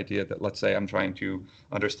is this idea that, let's say I'm trying to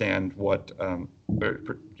understand what,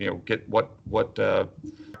 get what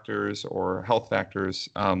factors or health factors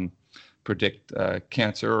predict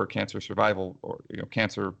cancer or cancer survival, or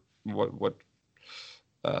cancer, what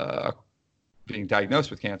being diagnosed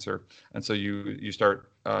with cancer, and so you start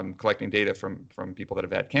collecting data from people that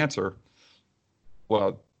have had cancer.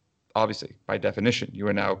 Well, obviously, by definition, you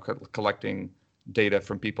are now collecting data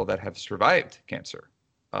from people that have survived cancer,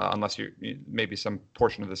 unless maybe some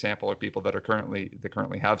portion of the sample are people that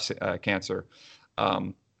currently have cancer.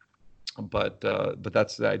 But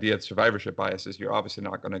that's the idea of survivorship bias. Is you're obviously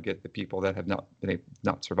not going to get the people that have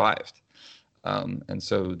not survived. And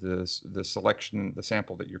so the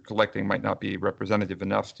sample that you're collecting might not be representative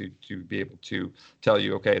enough to be able to tell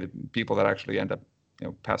you, okay, the people that actually end up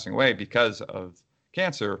passing away because of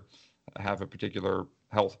cancer have a particular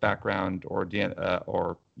health background or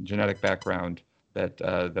genetic background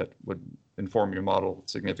that would inform your model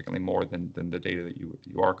significantly more than the data that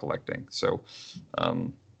you are collecting. So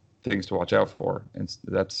things to watch out for, and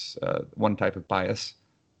that's one type of bias.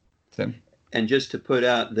 Tim? And just to put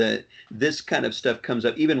out that this kind of stuff comes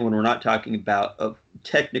up even when we're not talking about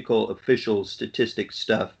technical official statistics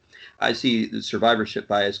stuff. I see the survivorship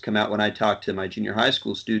bias come out when I talk to my junior high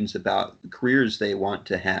school students about the careers they want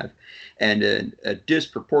to have. And a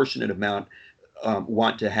disproportionate amount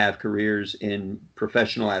want to have careers in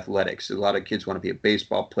professional athletics. A lot of kids want to be a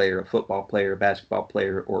baseball player, a football player, a basketball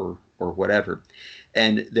player, or whatever.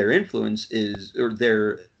 And their influence is, or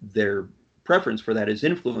their preference for that is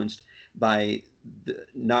influenced by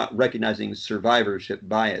not recognizing survivorship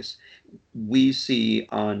bias. We see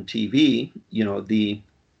on TV,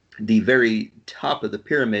 the very top of the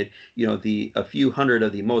pyramid, a few hundred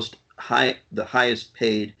of the highest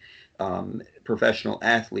paid professional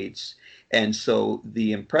athletes. And so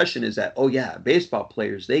the impression is that, oh yeah, baseball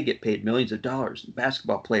players, they get paid millions of dollars, and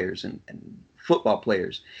basketball players and football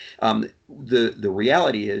players. The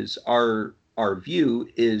reality is our view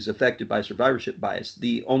is affected by survivorship bias.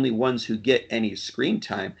 The only ones who get any screen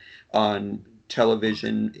time on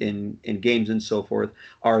television, in games and so forth,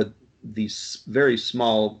 are the very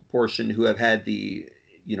small portion who have had the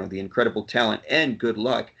incredible talent and good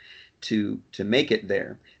luck to make it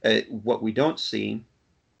there. What we don't see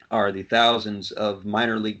are the thousands of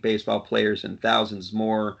minor league baseball players and thousands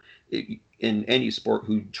more in any sport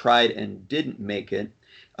who tried and didn't make it.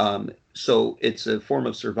 So it's a form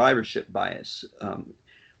of survivorship bias.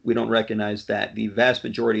 We don't recognize that the vast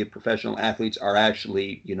majority of professional athletes are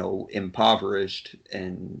actually, impoverished.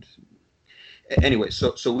 And anyway, so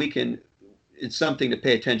it's something to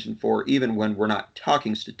pay attention for, even when we're not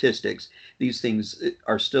talking statistics. These things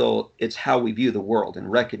are still, it's how we view the world,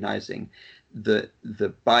 and recognizing the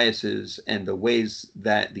biases and the ways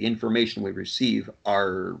that the information we receive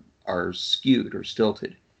are skewed or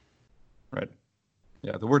stilted. Right.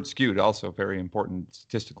 Yeah, the word skewed, also a very important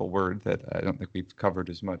statistical word that I don't think we've covered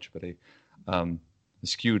as much, but a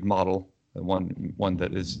skewed model, one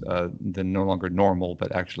that is then no longer normal,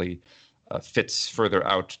 but actually fits further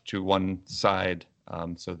out to one side,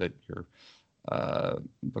 so that you're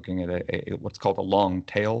looking at a what's called a long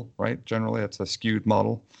tail, right? Generally, that's a skewed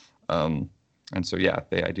model. And so, yeah,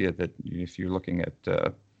 the idea that if you're looking at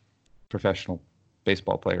professional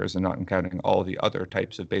baseball players and not counting all the other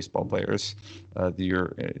types of baseball players,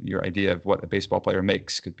 your idea of what a baseball player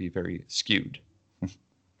makes could be very skewed.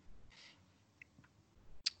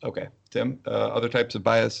 Okay, Tim, other types of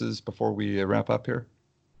biases before we wrap up here?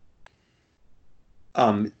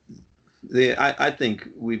 I think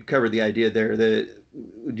we've covered the idea there. Do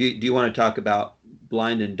you want to talk about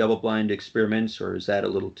blind and double-blind experiments, or is that a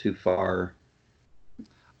little too far?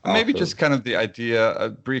 Maybe just kind of the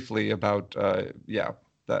idea briefly about,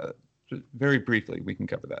 very briefly, we can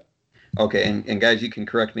cover that. Okay, and guys, you can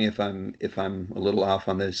correct me if I'm a little off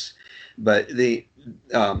on this, but there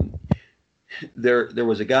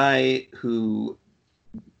was a guy who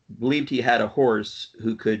believed he had a horse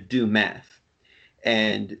who could do math,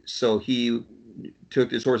 and so he took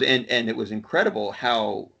this horse, and it was incredible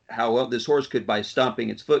how well this horse could, by stomping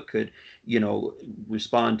its foot, could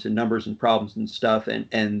respond to numbers and problems and stuff,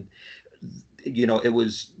 and it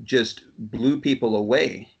was just blew people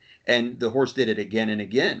away. And the horse did it again and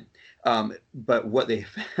again. But what they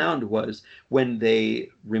found was when they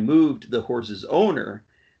removed the horse's owner,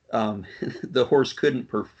 the horse couldn't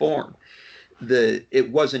perform. The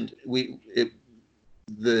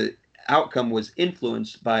outcome was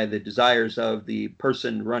influenced by the desires of the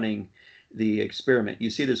person running the experiment. You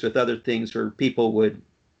see this with other things where people would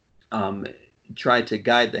try to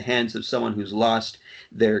guide the hands of someone who's lost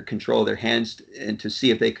their control of their hands, and to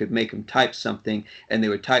see if they could make them type something, and they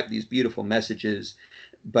would type these beautiful messages,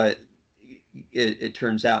 but it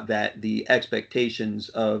turns out that the expectations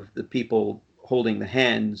of the people holding the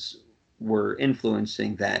hands were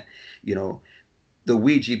influencing that. The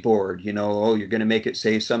Ouija board, oh, you're going to make it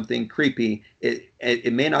say something creepy.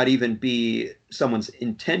 It may not even be someone's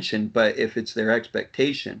intention, but if it's their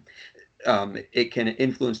expectation, it can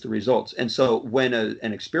influence the results. And so when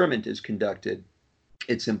an experiment is conducted,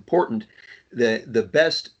 it's important that the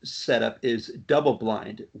best setup is double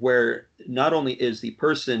blind, where not only is the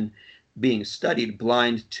person being studied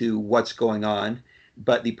blind to what's going on,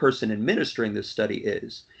 but the person administering the study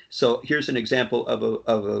is. So here's an example of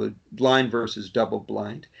a blind versus double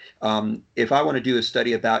blind. If I want to do a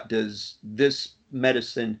study about, does this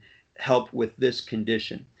medicine help with this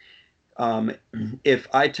condition?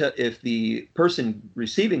 If the person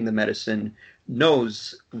receiving the medicine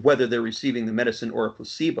knows whether they're receiving the medicine or a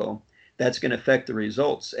placebo, that's going to affect the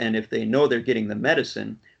results. And if they know they're getting the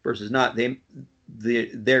medicine versus not,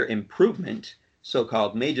 their improvement,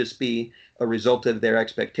 so-called, may just be a result of their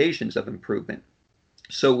expectations of improvement.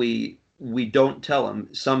 So we don't tell them.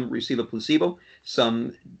 Some receive a placebo,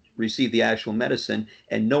 some receive the actual medicine,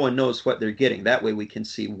 and no one knows what they're getting. That way we can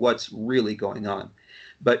see what's really going on.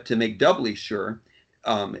 But to make doubly sure,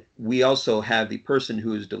 we also have the person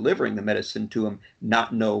who is delivering the medicine to them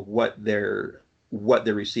not know what they're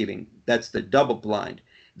receiving. That's the double blind.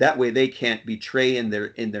 That way they can't betray in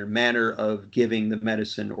their manner of giving the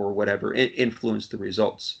medicine or whatever, influence the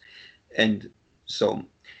results. And so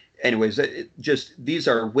anyways, these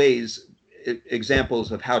are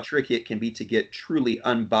examples of how tricky it can be to get truly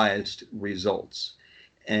unbiased results,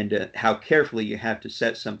 and how carefully you have to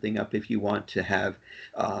set something up if you want to have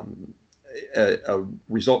a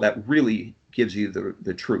result that really gives you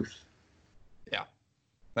the truth. Yeah.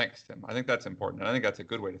 Thanks, Tim. I think that's important. And I think that's a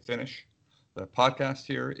good way to finish the podcast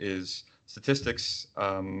here. Is statistics,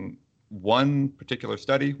 one particular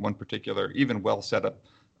study, one particular, even well set up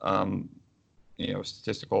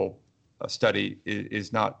statistical study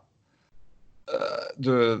is not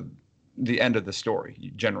the end of the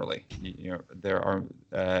story. Generally, there are,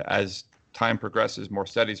 as time progresses, more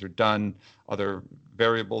studies are done, other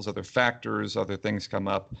variables, other factors, other things come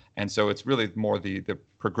up, and so it's really more the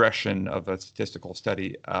progression of a statistical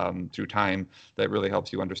study through time that really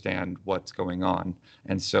helps you understand what's going on.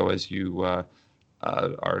 And so as you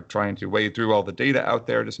are trying to wade through all the data out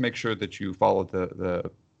there, just make sure that you follow the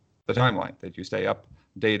timeline, that you stay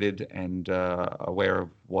updated and aware of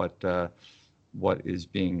what is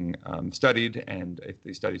being studied, and if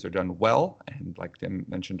these studies are done well, and like Tim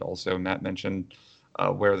mentioned, also Matt mentioned,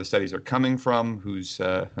 where the studies are coming from, who's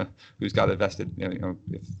got a vested,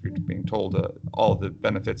 if you're being told all the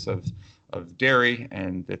benefits of dairy,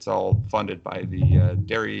 and it's all funded by the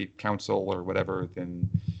Dairy Council or whatever, then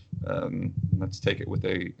let's take it with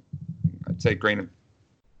I'd say grain of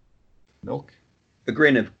milk. A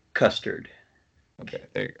grain of custard. Okay,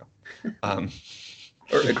 there you go.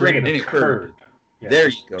 Or a grain of curd. Yeah. There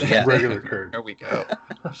you go. Yeah. Regular curd. There we go.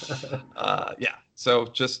 Yeah. So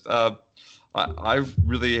just I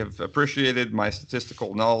really have appreciated my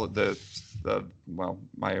statistical knowledge,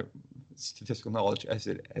 my statistical knowledge as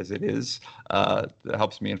it is. That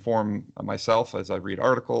helps me inform myself as I read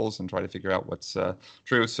articles and try to figure out what's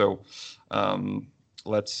true. So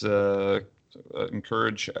let's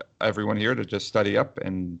encourage everyone here to just study up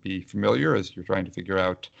and be familiar as you're trying to figure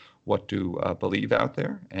out what to believe out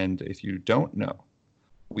there. And if you don't know,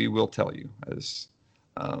 we will tell you as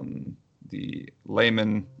the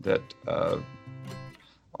laymen that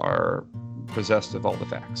are possessed of all the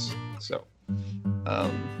facts. So,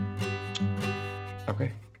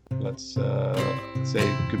 okay, let's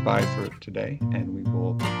say goodbye for today, and we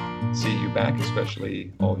will see you back,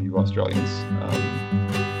 especially all you Australians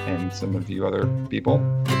and some of you other people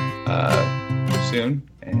soon.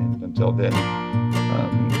 And until then,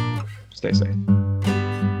 stay safe.